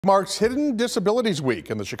Marks Hidden Disabilities Week,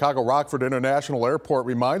 and the Chicago Rockford International Airport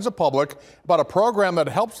reminds the public about a program that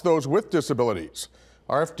helps those with disabilities.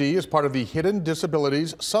 RFD is part of the Hidden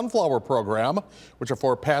Disabilities Sunflower Program, which are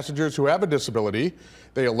for passengers who have a disability.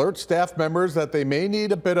 They alert staff members that they may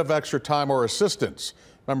need a bit of extra time or assistance.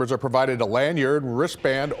 Members are provided a lanyard,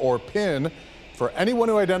 wristband, or pin for anyone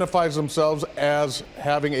who identifies themselves as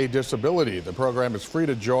having a disability. The program is free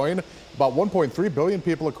to join. About 1.3 billion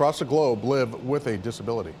people across the globe live with a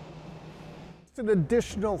disability. It's an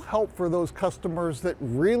additional help for those customers that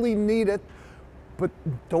really need it, but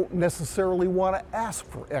don't necessarily want to ask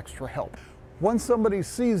for extra help. Once somebody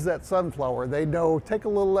sees that sunflower, they know, take a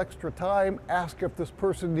little extra time, ask if this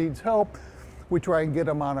person needs help. We try and get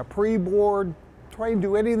them on a pre-board, try and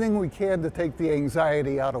do anything we can to take the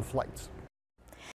anxiety out of flights.